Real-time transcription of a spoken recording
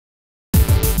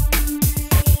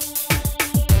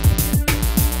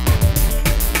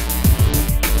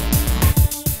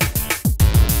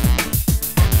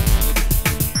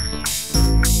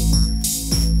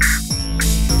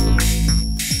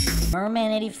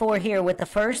Merman84 here with the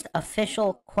first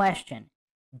official question.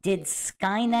 Did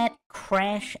Skynet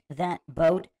crash that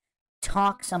boat?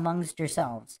 Talks amongst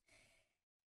yourselves.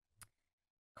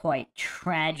 Quite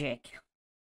tragic.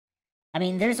 I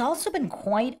mean, there's also been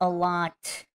quite a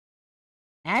lot.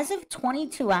 As of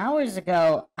 22 hours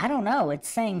ago, I don't know, it's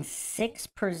saying 6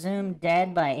 presumed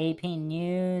dead by AP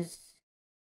News.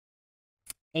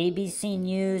 ABC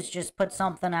News just put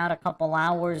something out a couple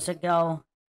hours ago.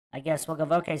 I guess we'll go,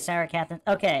 okay, Sarah Catherine.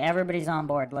 Okay, everybody's on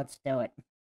board. Let's do it.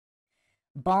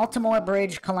 Baltimore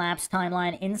bridge collapse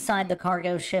timeline inside the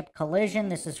cargo ship collision.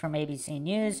 This is from ABC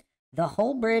News. The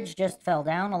whole bridge just fell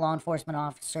down, a law enforcement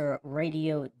officer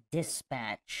radio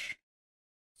dispatch.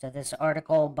 So this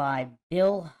article by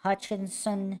Bill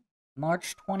Hutchinson,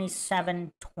 March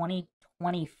 27,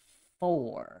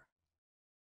 2024.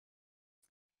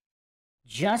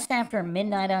 Just after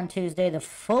midnight on Tuesday, the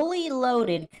fully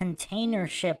loaded container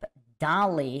ship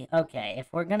Dolly, okay, if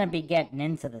we're going to be getting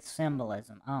into the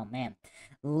symbolism, oh man,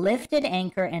 lifted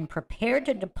anchor and prepared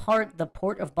to depart the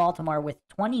port of Baltimore with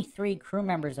 23 crew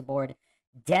members aboard,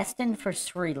 destined for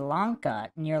Sri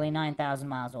Lanka, nearly 9,000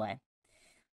 miles away.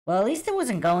 Well, at least it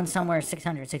wasn't going somewhere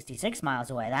 666 miles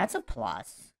away. That's a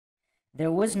plus.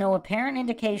 There was no apparent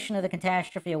indication of the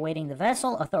catastrophe awaiting the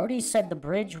vessel. Authorities said the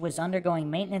bridge was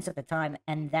undergoing maintenance at the time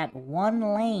and that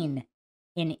one lane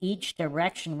in each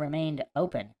direction remained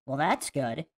open. Well, that's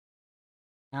good.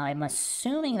 Now, I'm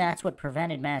assuming that's what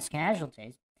prevented mass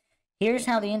casualties. Here's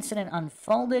how the incident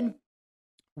unfolded.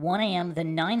 1 a.m., the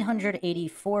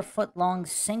 984-foot-long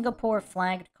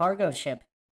Singapore-flagged cargo ship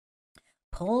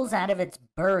pulls out of its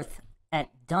berth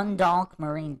at Dundalk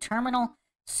Marine Terminal,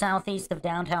 southeast of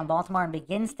downtown Baltimore, and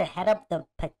begins to head up the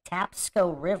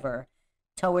Patapsco River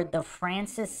toward the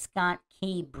Francis Scott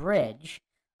Key Bridge,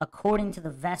 according to the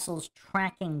vessel's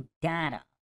tracking data.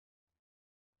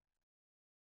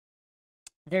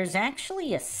 There's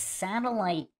actually a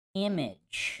satellite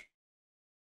image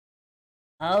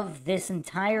of this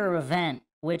entire event,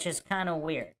 which is kind of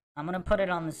weird. I'm going to put it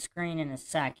on the screen in a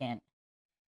second.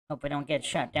 Hope we don't get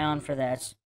shut down for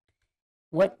this.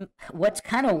 What's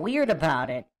kind of weird about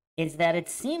it is that it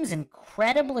seems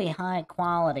incredibly high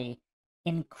quality,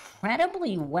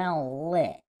 incredibly well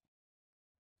lit.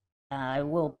 I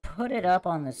will put it up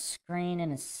on the screen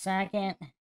in a second.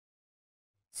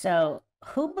 So,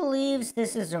 who believes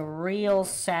this is a real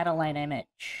satellite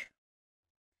image?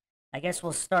 I guess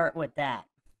we'll start with that.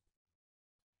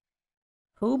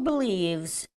 Who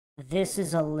believes this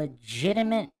is a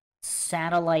legitimate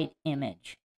satellite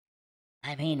image?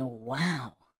 I mean,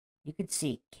 wow. You could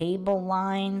see cable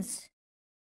lines.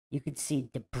 You could see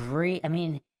debris. I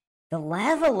mean, the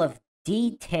level of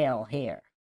detail here.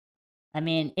 I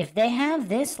mean, if they have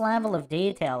this level of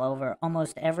detail over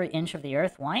almost every inch of the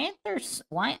earth, why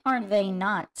aren't they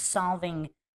not solving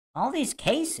all these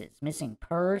cases? Missing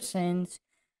persons.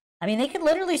 I mean, they could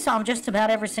literally solve just about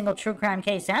every single true crime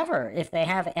case ever if they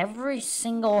have every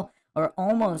single or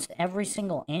almost every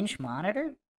single inch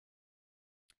monitored.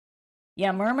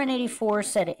 Yeah, Merman84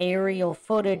 said aerial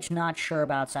footage, not sure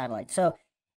about satellite. So,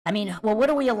 I mean, well, what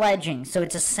are we alleging? So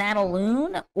it's a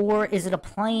Satelloon, or is it a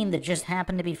plane that just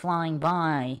happened to be flying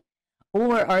by?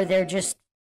 Or are there just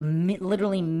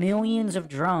literally millions of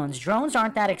drones? Drones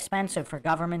aren't that expensive for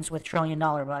governments with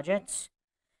trillion-dollar budgets.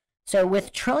 So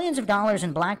with trillions of dollars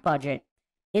in black budget,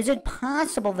 is it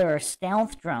possible there are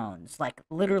stealth drones, like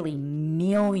literally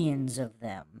millions of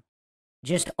them,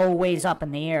 just always up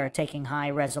in the air taking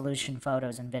high-resolution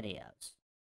photos and videos?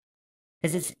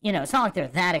 Because it's, you know, it's not like they're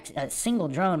that, a single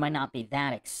drone might not be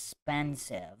that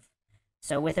expensive.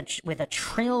 So with a $1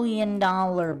 trillion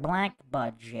black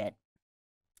budget,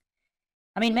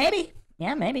 I mean, maybe.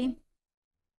 Yeah, maybe.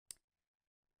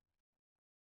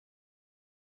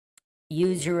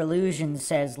 Use Your Illusion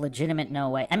says legitimate, no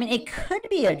way. I mean, it could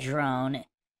be a drone.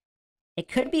 It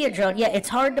could be a drone. Yeah, it's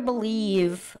hard to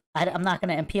believe. I'm not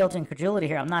going to appeal to incredulity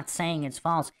here. I'm not saying it's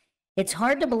false. It's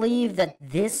hard to believe that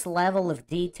this level of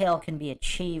detail can be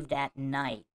achieved at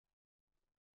night.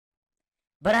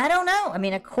 But I don't know. I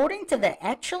mean, according to the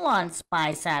Echelon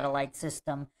spy satellite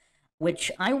system, which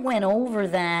I went over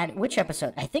that, which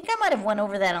episode? I think I might have went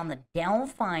over that on the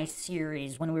Delphi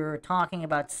series when we were talking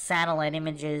about satellite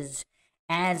images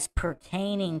as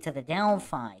pertaining to the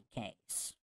Delphi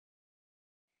case.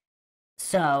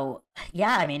 So,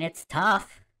 yeah, I mean, it's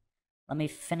tough. Let me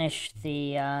finish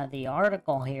the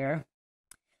article here.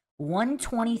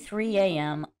 1:23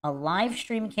 a.m., a live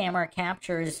stream camera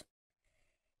captures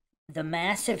the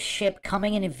massive ship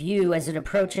coming into view as it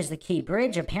approaches the Key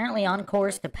Bridge, apparently on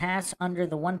course to pass under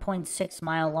the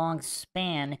 1.6-mile-long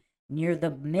span near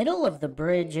the middle of the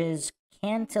bridge's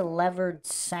cantilevered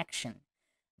section.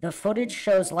 The footage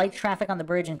shows light traffic on the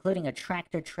bridge, including a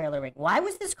tractor-trailer rig. Why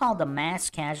was this called a mass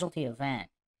casualty event?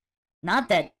 Not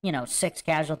that, 6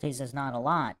 casualties is not a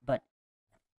lot, but...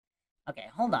 Okay,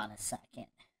 hold on a second.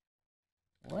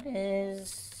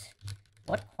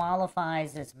 What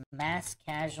qualifies as mass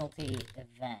casualty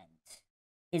event?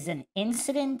 Is an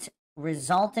incident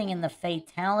resulting in the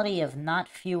fatality of not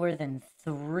fewer than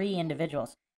 3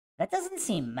 individuals. That doesn't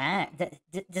seem mad.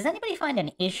 Does anybody find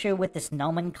an issue with this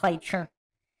nomenclature?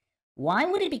 Why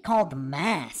would it be called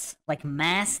mass? Like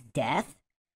mass death?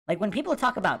 Like when people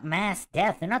talk about mass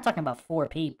death, they're not talking about 4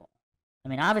 people. I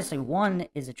mean, obviously 1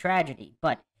 is a tragedy,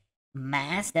 but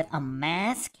mass death, a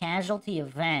mass casualty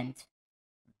event,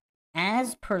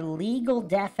 as per legal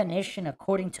definition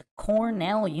according to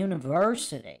Cornell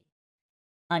University,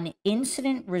 an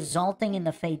incident resulting in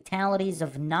the fatalities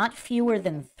of not fewer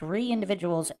than 3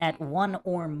 individuals at 1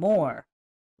 or more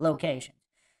locations.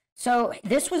 So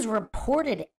this was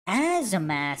reported as a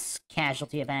mass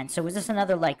casualty event. So is this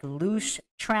another like loosh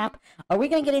trap? Are we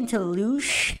going to get into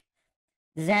loosh?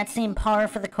 Does that seem par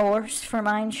for the course for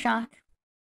MindShock?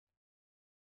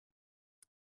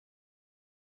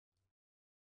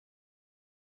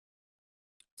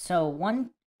 So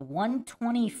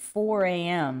 1:24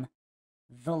 a.m.,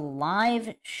 the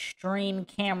live stream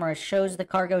camera shows the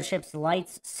cargo ship's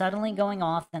lights suddenly going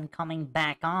off, then coming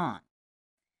back on.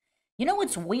 You know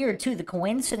what's weird, too? The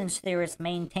coincidence theorists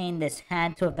maintain this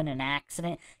had to have been an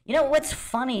accident. You know what's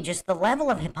funny? Just the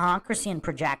level of hypocrisy and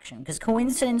projection. Because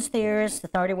coincidence theorists,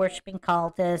 authority-worshipping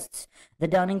cultists, the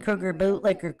Dunning-Kruger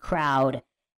bootlicker crowd,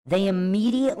 they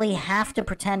immediately have to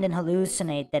pretend and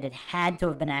hallucinate that it had to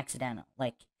have been accidental.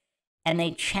 And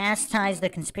they chastise the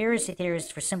conspiracy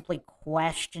theorists for simply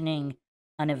questioning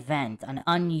an event, an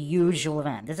unusual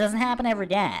event. This doesn't happen every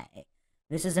day.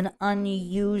 This is an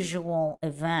unusual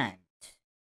event.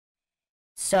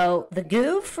 So the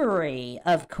goofery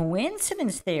of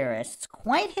coincidence theorists,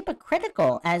 quite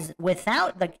hypocritical, as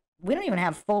without, we don't even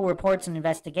have full reports and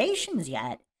investigations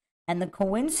yet, and the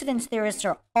coincidence theorists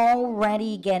are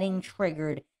already getting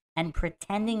triggered and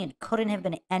pretending it couldn't have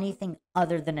been anything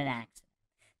other than an accident.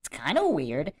 It's kind of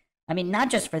weird. I mean, not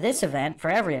just for this event,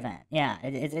 for every event. Yeah,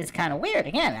 it's kind of weird.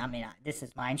 Again, I mean, this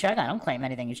is MindShock. I don't claim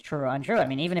anything is true or untrue. I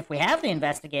mean, even if we have the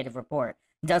investigative report,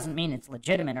 doesn't mean it's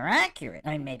legitimate or accurate.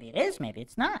 I mean, maybe it is, maybe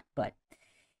it's not. But,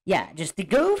 yeah, just the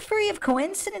goofery of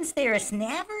coincidence theorists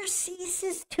never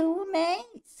ceases to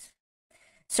amaze.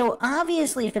 So,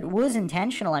 obviously, if it was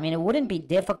intentional, I mean, it wouldn't be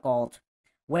difficult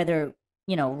whether,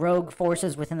 rogue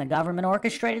forces within the government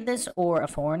orchestrated this or a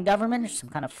foreign government or some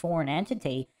kind of foreign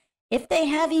entity. If they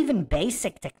have even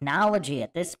basic technology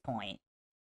at this point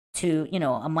to,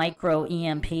 a micro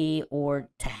EMP or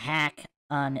to hack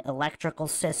an electrical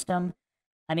system,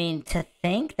 I mean, to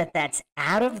think that that's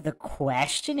out of the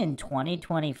question in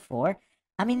 2024,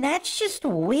 I mean, that's just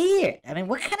weird. I mean,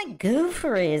 what kind of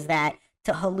goofery is that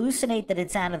to hallucinate that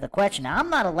it's out of the question? Now, I'm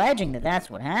not alleging that that's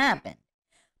what happened,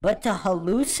 but to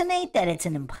hallucinate that it's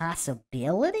an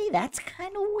impossibility, that's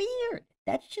kind of weird.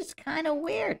 That's just kind of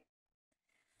weird.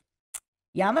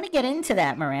 Yeah, I'm going to get into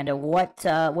that, Miranda, what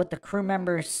the crew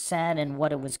members said and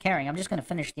what it was carrying. I'm just going to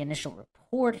finish the initial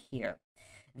report here.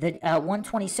 The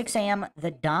 1:26 a.m., the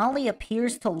dolly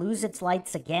appears to lose its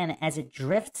lights again as it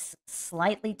drifts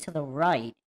slightly to the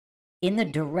right in the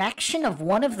direction of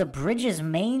one of the bridge's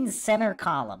main center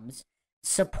columns,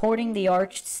 supporting the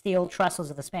arched steel trestles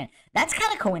of the span. That's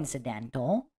kind of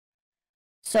coincidental.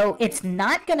 So it's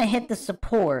not going to hit the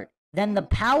support. Then the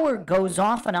power goes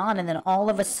off and on, and then all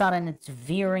of a sudden it's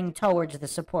veering towards the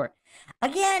support.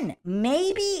 Again,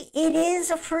 maybe it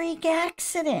is a freak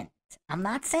accident. I'm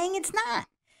not saying it's not.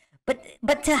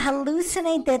 But to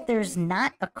hallucinate that there's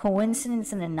not a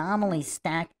coincidence and anomaly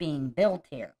stack being built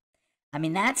here, I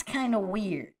mean, that's kind of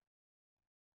weird.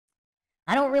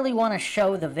 I don't really want to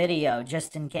show the video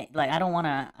just in case.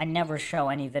 I never show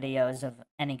any videos of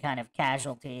any kind of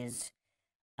casualties.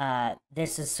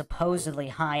 This is supposedly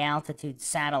high-altitude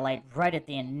satellite right at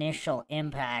the initial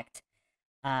impact.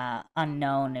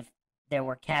 Unknown if there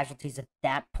were casualties at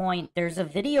that point. There's a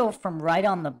video from right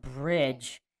on the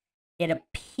bridge. It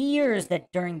appears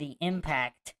that during the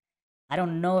impact, I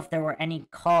don't know if there were any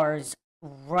cars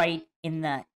right in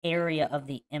the area of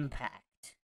the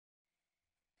impact.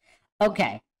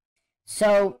 Okay,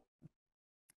 so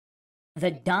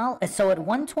at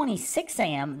 1:26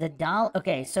 a.m.,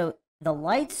 the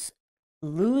lights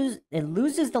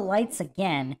loses the lights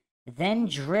again, then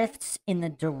drifts in the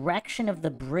direction of the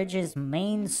bridge's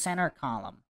main center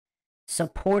column,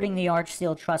 supporting the arched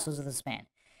steel trestles of the span.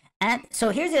 So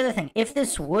here's the other thing. If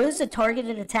this was a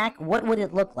targeted attack, what would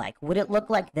it look like? Would it look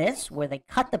like this, where they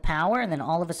cut the power and then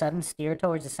all of a sudden steer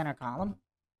towards the center column?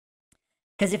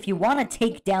 Because if you want to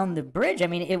take down the bridge, I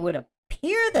mean, it would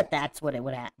appear that that's what it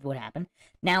would happen.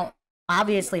 Now,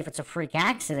 obviously, if it's a freak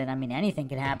accident, I mean, anything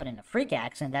can happen in a freak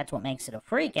accident. That's what makes it a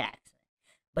freak accident.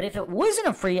 But if it wasn't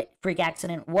a freak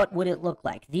accident, what would it look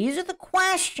like? These are the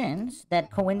questions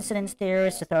that coincidence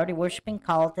theorists, authority-worshipping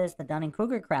cultists, the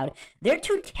Dunning-Kruger crowd, they're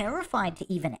too terrified to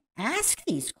even ask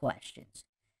these questions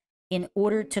in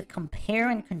order to compare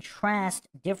and contrast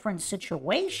different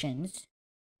situations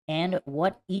and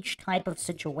what each type of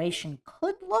situation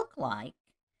could look like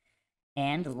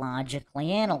and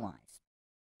logically analyze.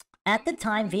 At the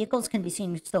time, vehicles can be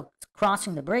seen still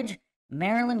crossing the bridge.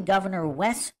 Maryland Governor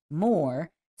Wes Moore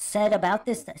said about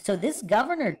this. So this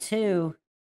governor too,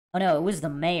 oh no, it was the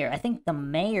mayor. I think the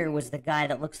mayor was the guy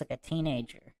that looks like a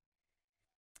teenager.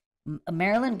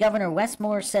 Maryland Governor Wes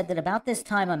Moore said that about this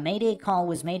time, a mayday call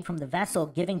was made from the vessel,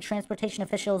 giving transportation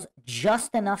officials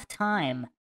just enough time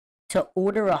to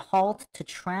order a halt to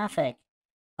traffic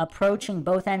approaching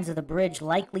both ends of the bridge,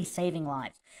 likely saving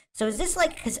lives. So is this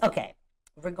like, because, okay,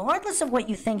 regardless of what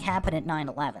you think happened at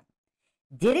 9/11,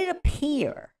 did it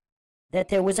appear that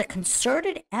there was a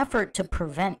concerted effort to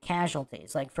prevent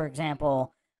casualties? Like, for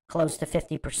example, close to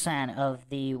 50% of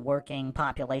the working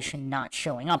population not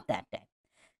showing up that day.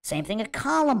 Same thing at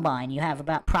Columbine. You have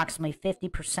about approximately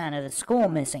 50% of the school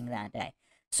missing that day.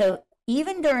 So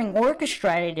even during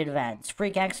orchestrated events,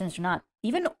 freak accidents or not,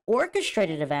 even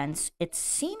orchestrated events, it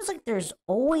seems like there's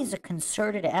always a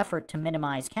concerted effort to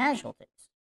minimize casualties.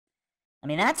 I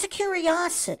mean, that's a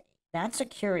curiosity. That's a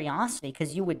curiosity,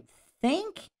 because you would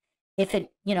think if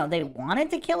it, they wanted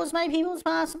to kill as many people as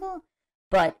possible,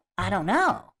 but I don't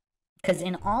know. Because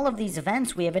in all of these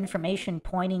events, we have information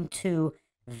pointing to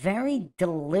very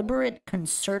deliberate,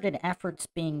 concerted efforts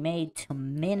being made to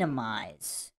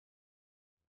minimize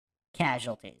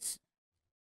casualties.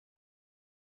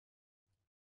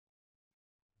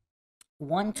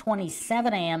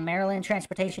 1:27 a.m., Maryland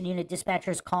Transportation Unit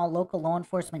dispatchers call local law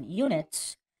enforcement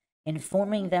units,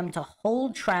 informing them to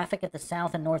hold traffic at the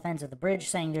south and north ends of the bridge,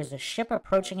 saying there's a ship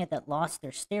approaching it that lost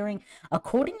their steering.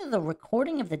 According to the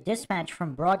recording of the dispatch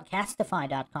from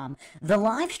broadcastify.com, the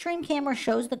live stream camera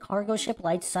shows the cargo ship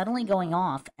lights suddenly going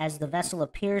off as the vessel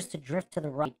appears to drift to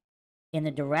the right in the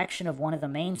direction of one of the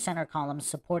main center columns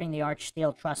supporting the arched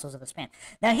steel trestles of the span.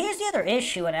 Now, here's the other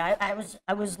issue, and I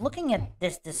was looking at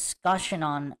this discussion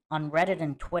on Reddit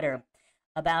and Twitter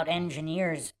about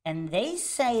engineers, and they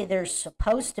say there's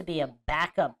supposed to be a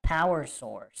backup power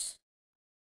source,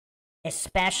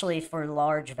 especially for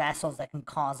large vessels that can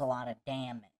cause a lot of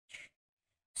damage.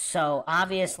 So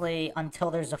obviously,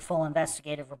 until there's a full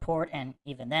investigative report, and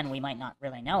even then we might not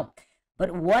really know,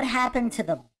 but what happened to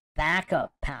the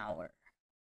backup power?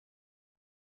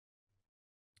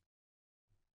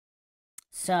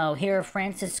 So here are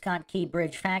Francis Scott Key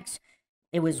Bridge facts.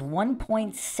 It was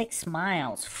 1.6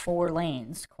 miles, 4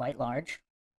 lanes, quite large.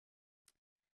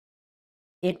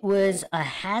 It was a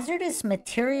hazardous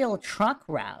material truck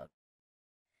route.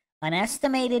 An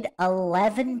estimated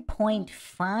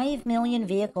 11.5 million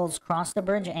vehicles cross the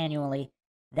bridge annually.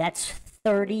 That's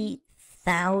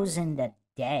 30,000 a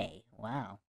day.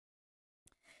 Wow.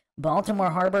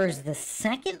 Baltimore Harbor is the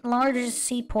second largest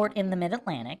seaport in the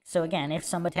mid-Atlantic. So again, if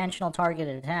some intentional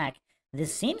targeted attack,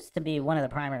 this seems to be one of the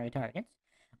primary targets.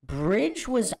 Bridge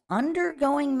was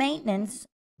undergoing maintenance,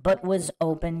 but was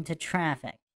open to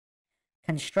traffic.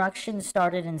 Construction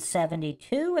started in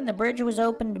 72, and the bridge was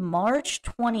opened March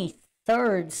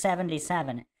 23rd,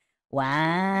 77.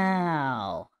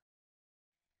 Wow.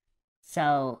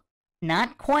 So,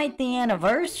 not quite the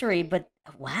anniversary, but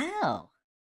wow.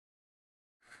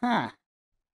 Huh.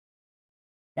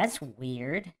 That's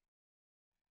weird.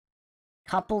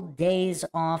 Couple days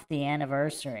off the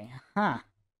anniversary. Huh.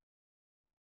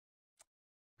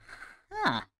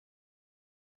 Huh.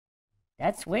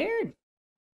 That's weird.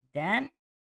 That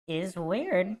is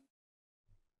weird.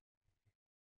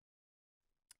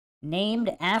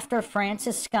 Named after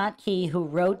Francis Scott Key, who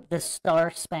wrote the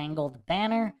Star-Spangled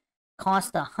Banner,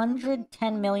 cost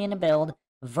 $110 million to build.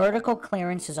 Vertical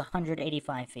clearance is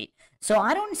 185 feet. So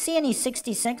I don't see any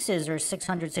 66s or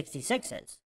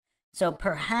 666s. So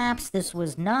perhaps this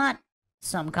was not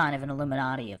some kind of an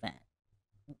Illuminati event,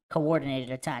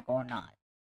 coordinated attack or not.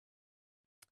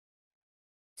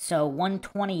 So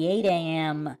 1:28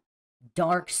 a.m.,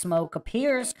 dark smoke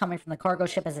appears coming from the cargo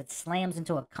ship as it slams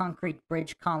into a concrete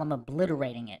bridge column,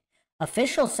 obliterating it.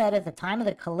 Officials said at the time of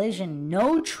the collision,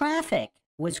 no traffic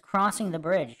was crossing the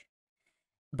bridge,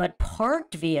 but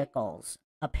parked vehicles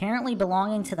apparently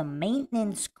belonging to the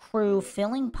maintenance crew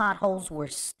filling potholes were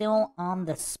still on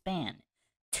the span.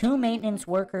 2 maintenance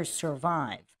workers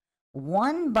survive,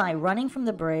 one by running from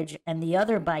the bridge and the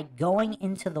other by going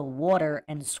into the water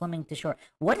and swimming to shore.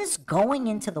 What does going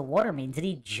into the water mean? Did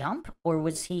he jump, or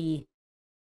was he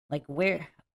like where?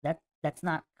 That's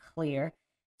not clear.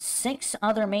 6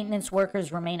 other maintenance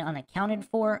workers remain unaccounted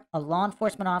for. A law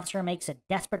enforcement officer makes a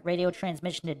desperate radio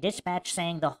transmission to dispatch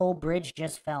saying the whole bridge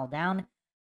just fell down.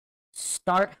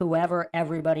 Start whoever,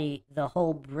 everybody, the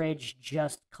whole bridge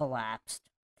just collapsed.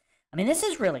 I mean, this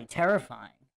is really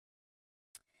terrifying.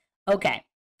 Okay,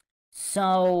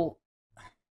 so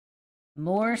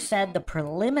Moore said the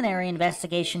preliminary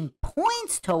investigation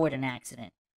points toward an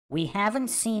accident. We haven't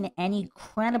seen any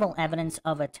credible evidence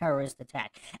of a terrorist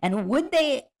attack. And would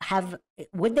they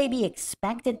be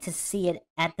expected to see it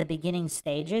at the beginning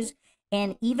stages?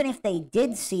 And even if they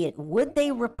did see it, would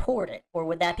they report it? Or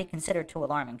would that be considered too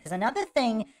alarming? Because another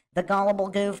thing the gullible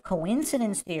goof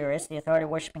coincidence theorists, the authority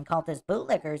worshipping cultist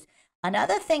bootlickers,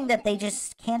 another thing that they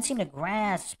just can't seem to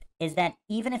grasp is that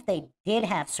even if they did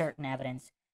have certain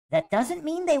evidence, that doesn't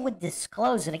mean they would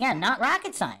disclose it. Again, not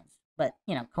rocket science. But,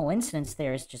 you know, coincidence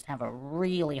theorists just have a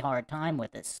really hard time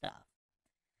with this stuff.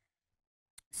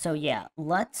 So, yeah,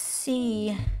 let's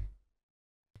see.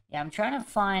 Yeah, I'm trying to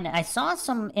find... I saw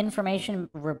some information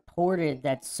reported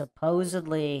that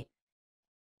supposedly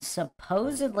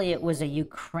it was a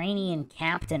Ukrainian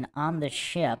captain on the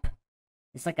ship.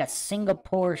 It's like a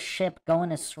Singapore ship going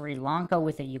to Sri Lanka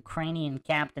with a Ukrainian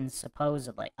captain,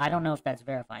 supposedly. I don't know if that's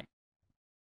verified.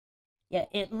 Yeah,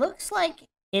 it looks like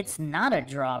it's not a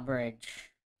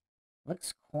drawbridge.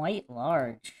 Looks quite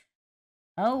large.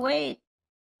 Oh,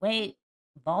 wait.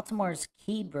 Baltimore's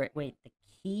Key Bridge. Wait, the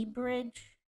Key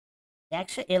Bridge?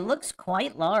 Actually, it looks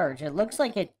quite large. It looks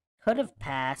like it could have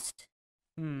passed.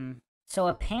 So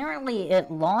apparently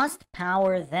it lost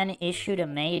power, then issued a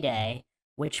mayday,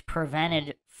 which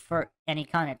prevented for any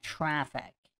kind of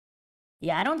traffic.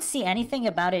 Yeah, I don't see anything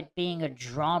about it being a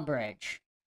drawbridge.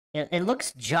 It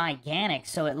looks gigantic,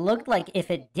 so it looked like if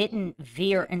it didn't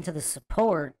veer into the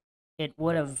support, it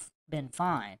would have been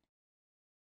fine.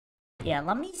 Yeah,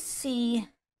 let me see.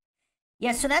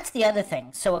 Yeah, so that's the other thing.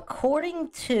 So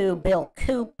according to Bill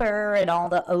Cooper and all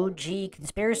the OG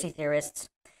conspiracy theorists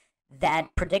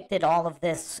that predicted all of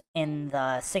this in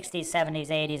the 60s, 70s,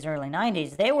 80s, early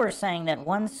 90s, they were saying that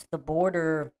once the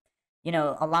border, you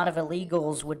know, a lot of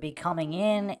illegals would be coming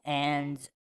in and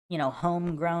you know,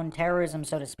 homegrown terrorism,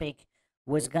 so to speak,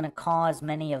 was going to cause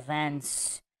many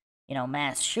events, you know,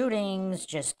 mass shootings,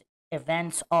 just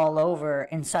events all over,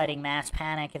 inciting mass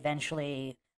panic,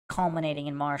 eventually culminating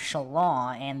in martial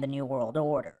law and the New World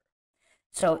Order.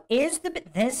 So is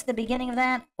this the beginning of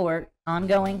that, or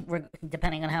ongoing,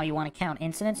 depending on how you want to count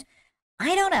incidents?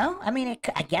 I don't know. I mean,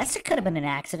 I guess it could have been an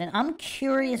accident. I'm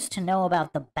curious to know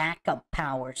about the backup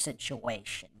power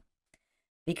situation.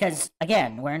 Because,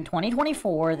 again, we're in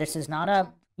 2024. This is not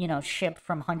a, you know, ship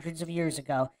from hundreds of years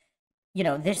ago. You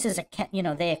know, this is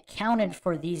they accounted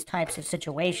for these types of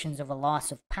situations of a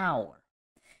loss of power.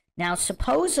 Now,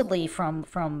 supposedly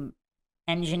from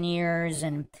engineers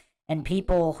and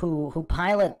people who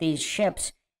pilot these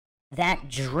ships, that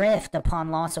drift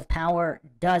upon loss of power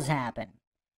does happen.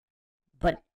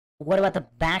 But what about the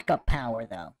backup power,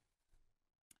 though?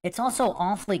 It's also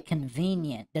awfully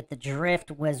convenient that the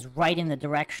drift was right in the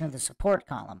direction of the support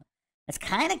column. It's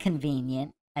kind of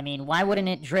convenient. I mean, why wouldn't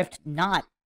it drift not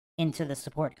into the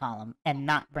support column and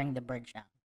not bring the bridge down?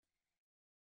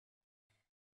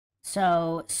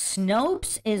 So,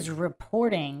 Snopes is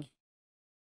reporting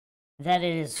that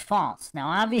it is false. Now,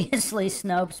 obviously,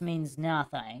 Snopes means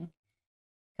nothing.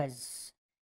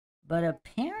 But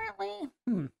apparently,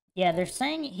 yeah, they're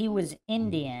saying he was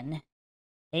Indian.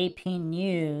 AP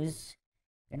News.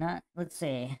 They're not, let's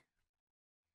see.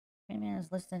 Ukrainian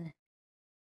is listed.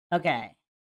 Okay.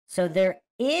 So there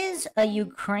is a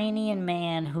Ukrainian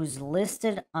man who's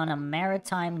listed on a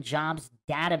maritime jobs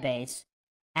database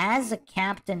as a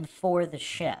captain for the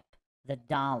ship, the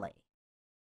Dolly.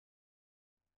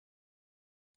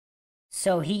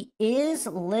 So he is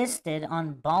listed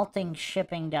on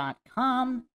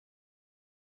baltingshipping.com.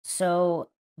 So,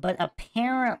 but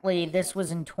apparently this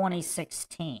was in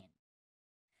 2016.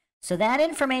 So that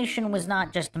information was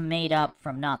not just made up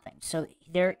from nothing. So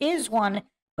there is one,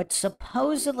 but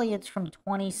supposedly it's from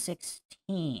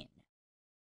 2016.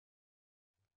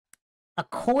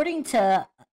 According to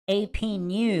AP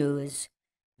News,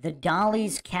 the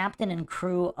Dolly's captain and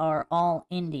crew are all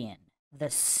Indian. The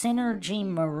Synergy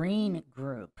Marine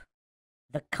Group,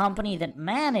 the company that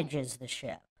manages the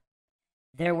ship,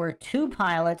 There were 2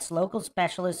 pilots, local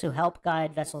specialists who helped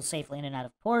guide vessels safely in and out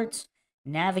of ports,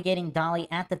 navigating Dolly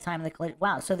at the time of the collision.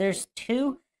 Wow, so there's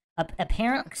 2.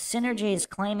 Apparent Synergy is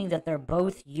claiming that they're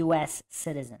both U.S.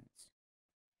 citizens.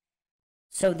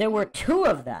 So there were 2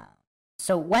 of them.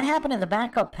 So what happened to the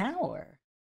backup power?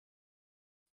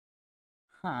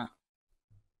 Huh.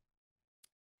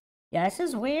 Yeah, this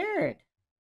is weird.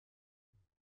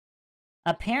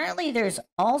 Apparently, there's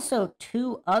also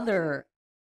 2 other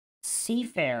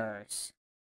seafarers,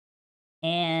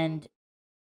 and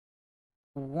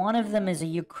one of them is a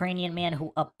Ukrainian man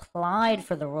who applied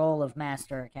for the role of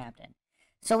master or captain.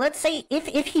 So let's say if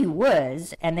he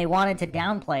was, and they wanted to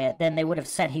downplay it, then they would have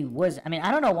said he was. I mean, I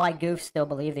don't know why goofs still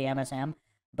believe the MSM,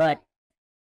 but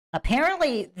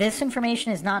apparently this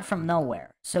information is not from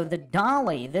nowhere. So the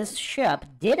Dolly, this ship,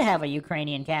 did have a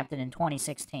Ukrainian captain in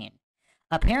 2016.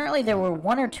 Apparently there were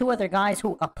 1 or 2 other guys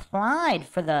who applied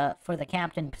for the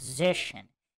captain position.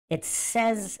 It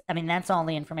says, I mean, that's all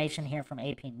the information here from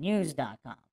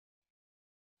apnews.com.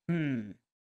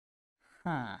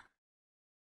 Huh.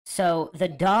 So the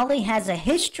Dolly has a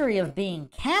history of being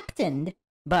captained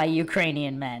by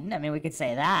Ukrainian men. I mean, we could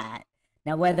say that.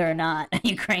 Now, whether or not a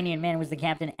Ukrainian man was the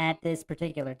captain at this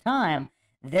particular time,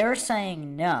 they're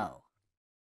saying no.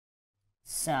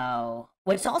 So,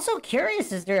 what's also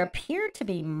curious is there appear to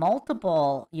be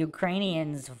multiple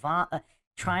Ukrainians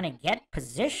trying to get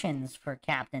positions for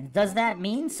captains. Does that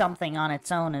mean something on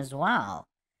its own as well?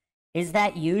 Is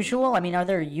that usual? I mean, are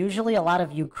there usually a lot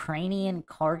of Ukrainian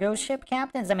cargo ship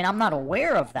captains? I mean, I'm not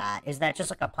aware of that. Is that just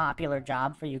like a popular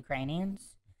job for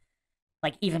Ukrainians?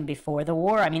 Like even before the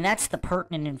war? I mean, that's the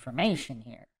pertinent information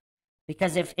here.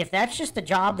 Because if that's just a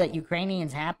job that Ukrainian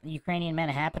men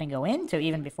happen to go into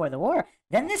even before the war,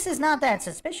 then this is not that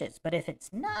suspicious. But if it's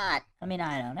not, I mean,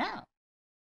 I don't know.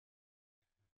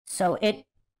 So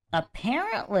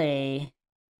apparently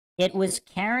it was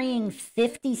carrying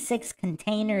 56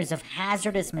 containers of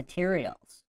hazardous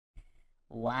materials.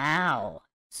 Wow.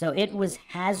 So it was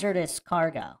hazardous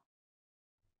cargo.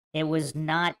 It was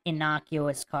not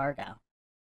innocuous cargo.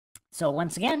 So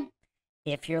once again,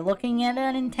 if you're looking at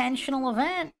an intentional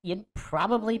event, you'd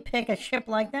probably pick a ship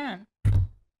like that.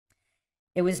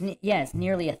 It was, yes,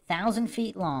 nearly 1,000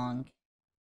 feet long,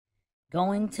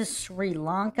 going to Sri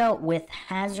Lanka with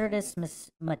hazardous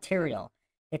material.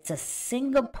 It's a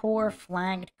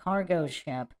Singapore-flagged cargo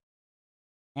ship,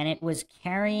 and it was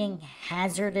carrying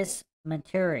hazardous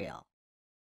material.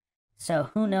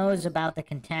 So who knows about the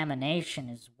contamination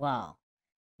as well?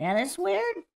 Yeah, that's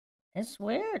weird. It's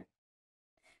weird.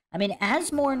 I mean,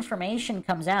 as more information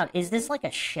comes out, is this like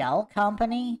a shell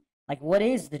company? Like, what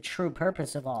is the true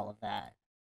purpose of all of that?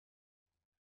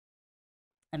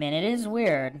 I mean, it is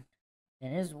weird.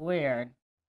 It is weird.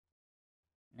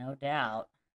 No doubt.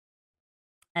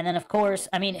 And then, of course,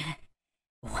 I mean,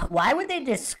 why would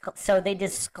they so they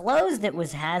disclosed it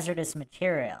was hazardous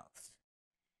materials.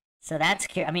 So that's,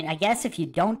 I mean, I guess if you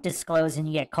don't disclose and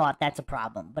you get caught, that's a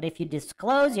problem. But if you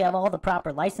disclose, you have all the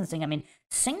proper licensing. I mean,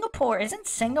 Singapore, isn't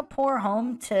Singapore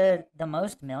home to the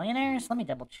most millionaires? Let me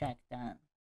double check that.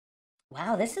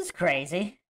 Wow, this is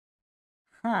crazy.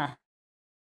 Huh.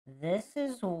 This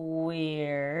is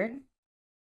weird.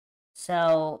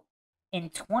 So, in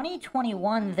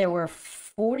 2021, there were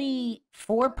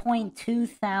 44.2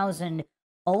 thousand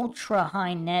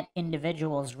ultra-high net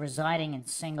individuals residing in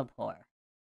Singapore.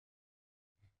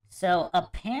 So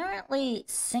apparently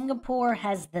Singapore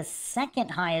has the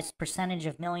second highest percentage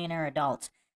of millionaire adults.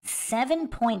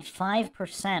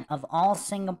 7.5% of all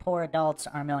Singapore adults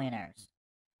are millionaires.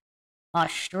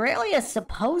 Australia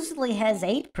supposedly has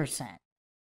 8%.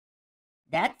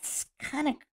 That's kind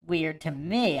of weird to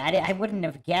me. I wouldn't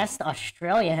have guessed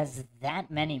Australia has that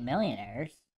many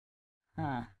millionaires.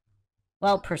 Huh.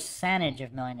 Well, percentage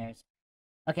of millionaires.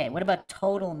 Okay, what about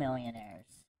total millionaires?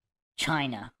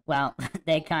 China. Well,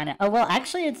 they kind of... Oh, well,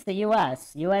 actually, it's the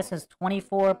U.S. U.S. has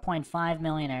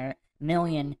 24.5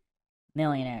 million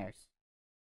millionaires.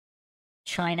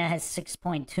 China has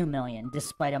 6.2 million,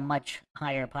 despite a much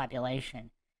higher population.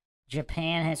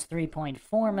 Japan has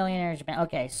 3.4 millionaires.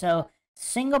 Okay, so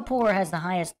Singapore has the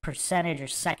highest percentage or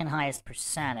second highest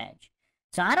percentage.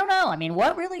 So I don't know. I mean,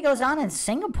 what really goes on in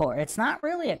Singapore? It's not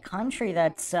really a country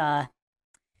that's...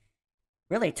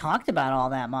 really talked about all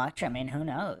that much. I mean, who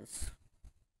knows?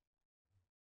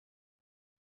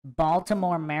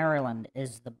 Baltimore, Maryland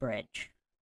is the bridge.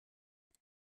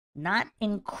 Not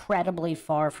incredibly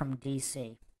far from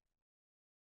D.C.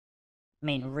 I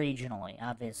mean, regionally,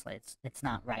 obviously. It's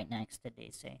not right next to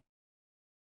D.C.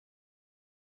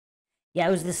 Yeah,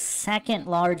 it was the second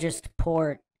largest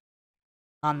port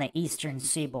on the eastern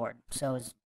seaboard. So it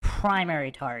was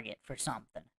primary target for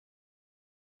something.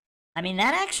 I mean,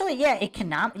 that actually, yeah,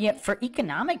 for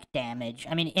economic damage.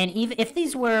 I mean, and even if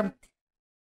these were,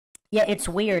 yeah, it's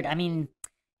weird. I mean,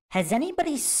 has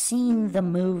anybody seen the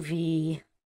movie,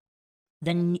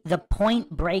 the Point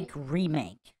Break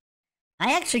remake?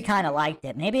 I actually kind of liked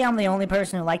it. Maybe I'm the only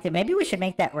person who liked it. Maybe we should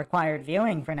make that required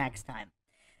viewing for next time.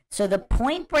 So the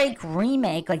Point Break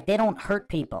remake, like, they don't hurt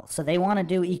people, so they want to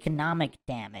do economic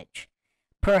damage.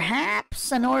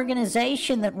 Perhaps an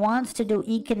organization that wants to do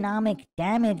economic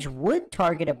damage would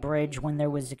target a bridge when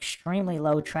there was extremely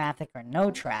low traffic or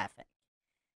no traffic,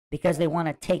 because they want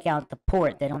to take out the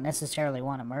port. They don't necessarily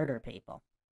want to murder people.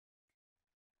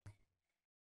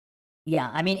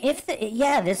 Yeah, I mean,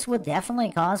 this would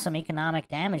definitely cause some economic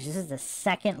damage. This is the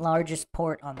second largest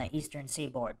port on the eastern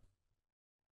seaboard.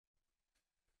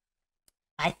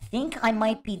 I think I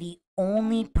might be the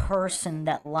only person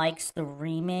that likes the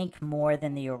remake more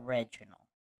than the original.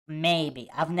 Maybe.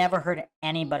 I've never heard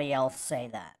anybody else say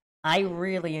that. I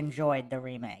really enjoyed the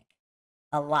remake.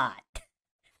 A lot.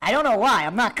 I don't know why.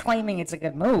 I'm not claiming it's a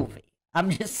good movie.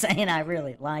 I'm just saying I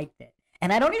really liked it.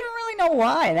 And I don't even really know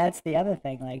why. That's the other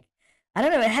thing. Like, I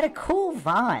don't know. It had a cool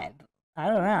vibe. I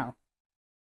don't know.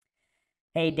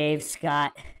 Hey, Dave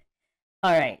Scott.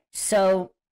 All right.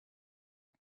 So,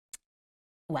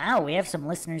 wow, we have some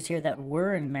listeners here that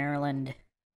were in Maryland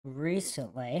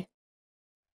recently.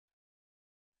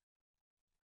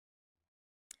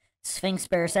 Sphinx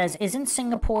Bear says, isn't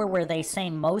Singapore where they say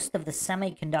most of the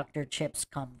semiconductor chips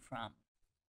come from?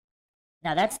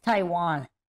 Now, that's Taiwan.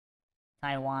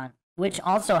 Taiwan, which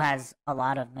also has a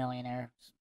lot of millionaires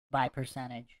by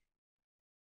percentage.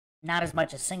 Not as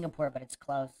much as Singapore, but it's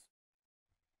close.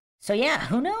 So yeah,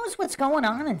 who knows what's going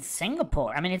on in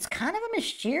Singapore? I mean, it's kind of a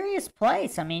mysterious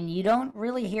place. I mean, you don't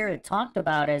really hear it talked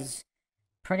about as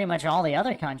pretty much all the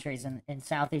other countries in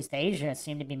Southeast Asia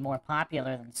seem to be more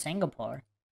popular than Singapore.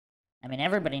 I mean,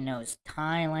 everybody knows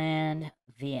Thailand,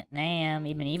 Vietnam,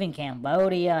 even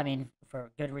Cambodia, I mean, for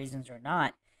good reasons or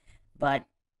not. But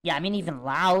yeah, I mean, even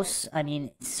Laos. I mean,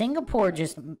 Singapore,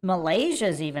 just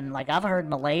Malaysia's even, like, I've heard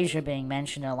Malaysia being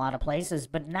mentioned in a lot of places,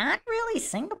 but not really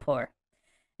Singapore.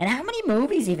 And how many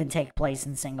movies even take place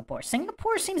in Singapore?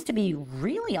 Singapore seems to be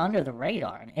really under the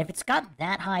radar. And if it's got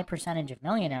that high percentage of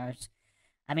millionaires,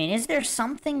 I mean, is there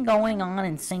something going on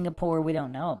in Singapore we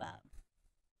don't know about?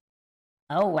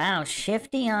 Oh, wow.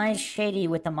 Shifty Eyes Shady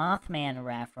with the Mothman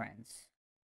reference.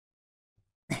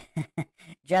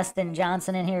 Justin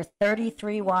Johnson in here,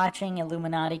 33 watching,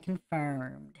 Illuminati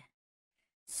confirmed.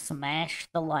 Smash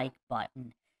the like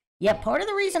button. Yeah, part of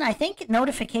the reason I think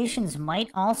notifications might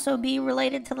also be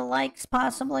related to the likes,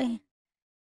 possibly.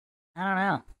 I don't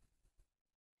know.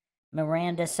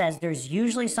 Miranda says there's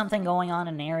usually something going on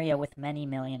in an area with many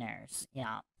millionaires.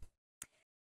 Yeah.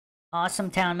 Awesome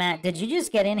Town Matt, did you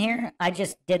just get in here? I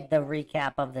just did the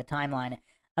recap of the timeline.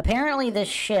 Apparently this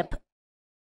ship,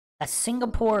 a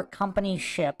Singapore company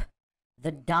ship,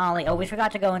 the Dolly. Oh, we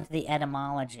forgot to go into the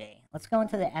etymology. Let's go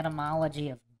into the etymology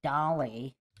of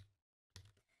Dolly.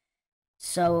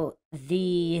 So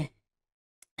the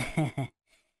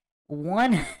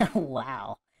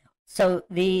wow. So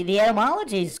the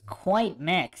etymology is quite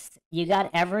mixed. You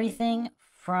got everything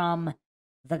from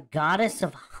the goddess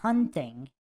of hunting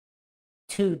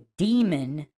to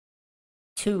demon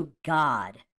to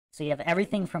god. So you have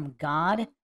everything from god,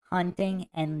 hunting,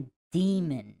 and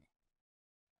demon.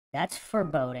 That's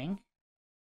foreboding.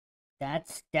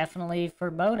 That's definitely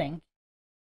foreboding.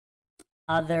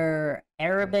 Other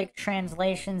Arabic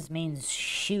translations means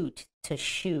shoot, to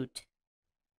shoot.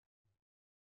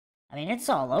 I mean, it's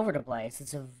all over the place.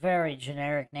 It's a very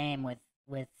generic name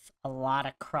with a lot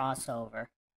of crossover.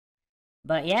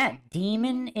 But yeah,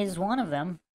 demon is one of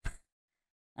them.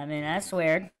 I mean, that's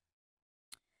weird.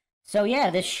 So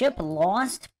yeah, the ship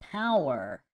lost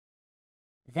power,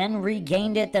 then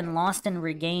regained it, then lost and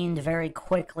regained very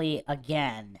quickly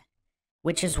again.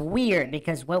 Which is weird,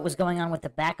 because what was going on with the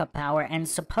backup power, and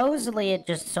supposedly it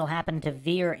just so happened to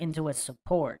veer into a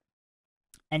support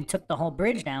and took the whole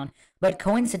bridge down, but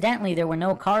coincidentally there were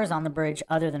no cars on the bridge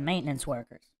other than maintenance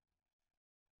workers.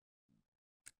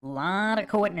 A lot of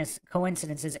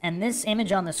coincidences, and this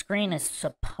image on the screen is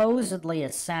supposedly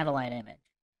a satellite image.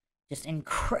 Just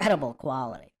incredible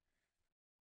quality.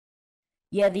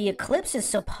 Yeah, the eclipse is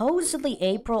supposedly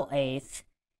April 8th,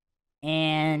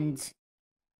 and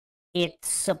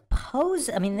it's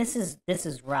I mean, this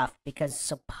is rough, because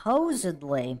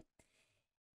supposedly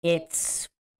it's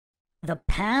the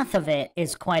path of it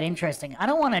is quite interesting. I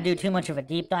don't want to do too much of a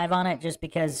deep dive on it just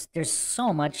because there's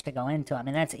so much to go into. I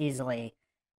mean, that's easily,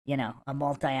 a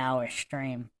multi-hour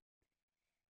stream.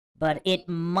 but it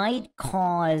might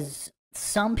cause,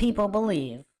 some people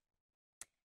believe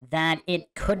that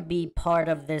it could be part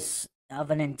of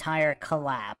of an entire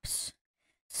collapse.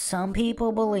 Some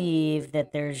people believe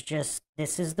that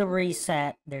this is the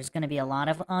reset. There's going to be a lot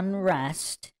of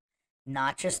unrest,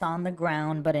 not just on the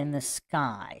ground, but in the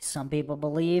sky. Some people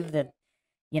believe that,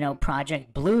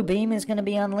 Project Bluebeam is going to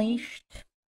be unleashed.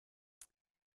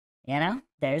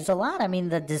 There's a lot. I mean,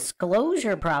 the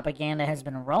disclosure propaganda has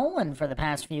been rolling for the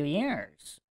past few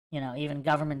years. Even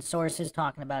government sources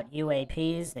talking about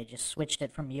UAPs. They just switched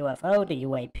it from UFO to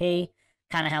UAP.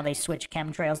 Kind of how they switched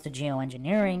chemtrails to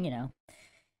geoengineering,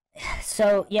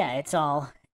 So, yeah, it's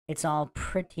all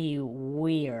pretty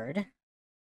weird.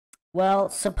 Well,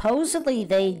 supposedly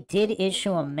they did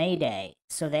issue a mayday,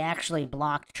 so they actually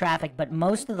blocked traffic, but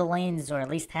most of the lanes, or at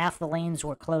least half the lanes,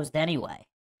 were closed anyway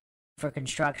for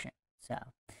construction. So,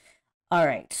 all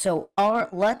right. So,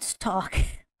 let's talk.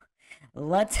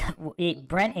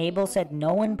 Brent Abel said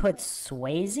no one puts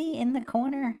Swayze in the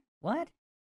corner. What?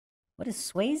 What does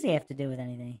Swayze have to do with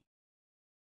anything?